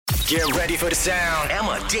Get ready for the sound.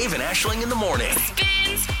 Emma, Dave and Aisling in the morning.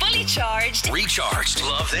 Spins Fully Charged. Recharged.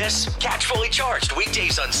 Love this? Catch Fully Charged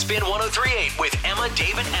weekdays on Spin 103.8 with Emma,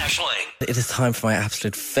 Dave and Aisling. It is time for my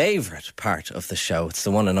absolute favourite part of the show. It's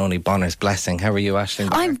the one and only Bonner's Blessing. How are you, Aisling?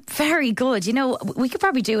 I'm very good. You know, we could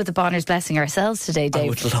probably do with the Bonner's Blessing ourselves today, Dave. I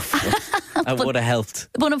would love it. That would have helped.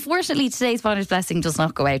 But unfortunately, today's Bonner's Blessing does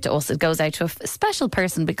not go out to us. It goes out to a special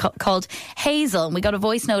person called Hazel. And we got a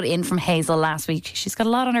voice note in from Hazel last week. She's got a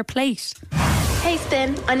lot on her plate. Hey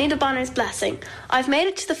Spin, I need a Bonner's Blessing. I've made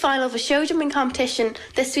it to the final of a show jumping competition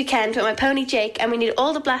this weekend with my pony Jake, and we need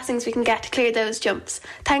all the blessings we can get to clear those jumps.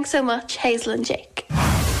 Thanks so much, Hazel and Jake.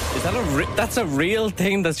 Is that that's a real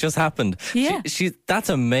thing that's just happened? Yeah. That's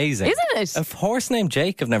amazing. Isn't it? A horse named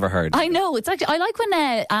Jake I've never heard. I know. It's actually, I like when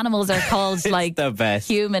animals are called like the best.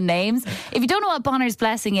 Human names. If you don't know what Bonner's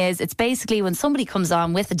Blessing is, it's basically when somebody comes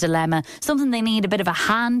on with a dilemma, something they need a bit of a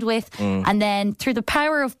hand with, and then through the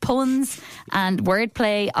power of puns and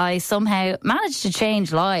wordplay, I somehow managed to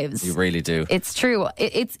change lives. You really do. It's true.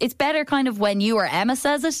 It's better kind of when you or Emma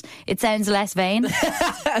says it. It sounds less vain.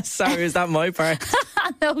 Sorry, is that my part?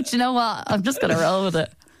 No, do you know what? I'm just going to roll with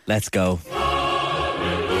it. Let's go.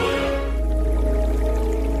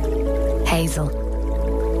 Hazel.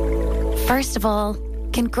 First of all,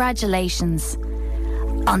 congratulations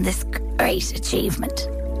on this great achievement.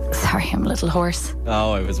 Sorry, I'm a little hoarse.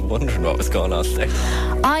 Oh, I was wondering what was going on there.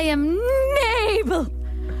 I am able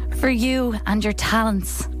for you and your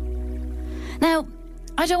talents. Now,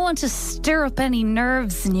 I don't want to stir up any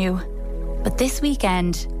nerves in you, but this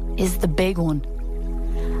weekend is the big one.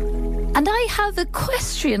 And I have a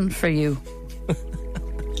question for you.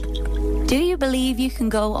 Do you believe you can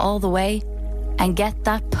go all the way and get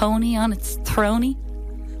that pony on its throny?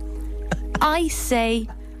 I say,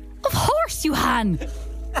 of course you can.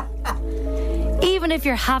 Even if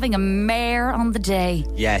you're having a mare on the day.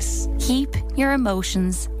 Yes. Keep your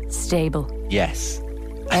emotions stable. Yes.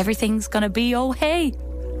 Everything's gonna be okay.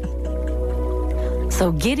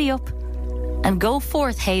 So giddy up and go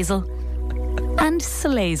forth, Hazel, and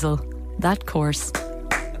slazel that course.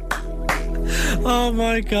 Oh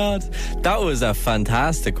my God, that was a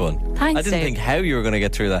fantastic one. Thanks, I didn't Dave. think how you were going to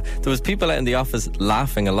get through that. There was people out in the office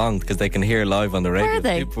laughing along because they can hear live on the radio. Were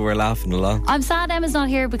they? People were laughing along. I'm sad Emma's not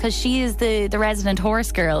here because she is the resident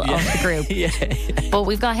horse girl of the group. Yeah. But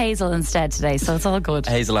we've got Hazel instead today, so it's all good.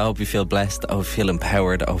 Hazel, I hope you feel blessed. I hope you feel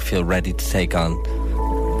empowered. I hope you feel ready to take on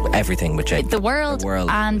everything with Jake. The world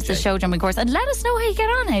and the show jumping course. And let us know how you get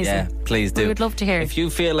on, Hazel. Yeah, please do. We would love to hear. If you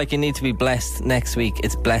feel like you need to be blessed next week,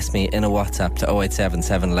 it's bless me in a WhatsApp to 087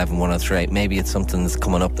 711 1038. Maybe it's something that's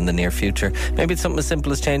coming up in the near future. Maybe it's something as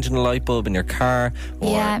simple as changing a light bulb in your car.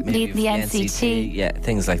 Or maybe the NCT. Yeah,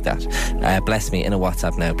 things like that. Bless me in a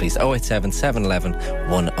WhatsApp now, please. 087 711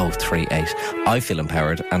 1038. I feel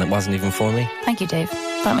empowered, and it wasn't even for me. Thank you, Dave.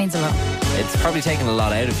 That means a lot. It's probably taken a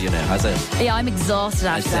lot out of you now, has it? Yeah, I'm exhausted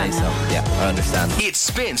after that. I'd say so. Yeah, I understand. It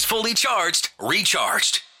spins Fully Charged,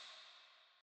 Recharged.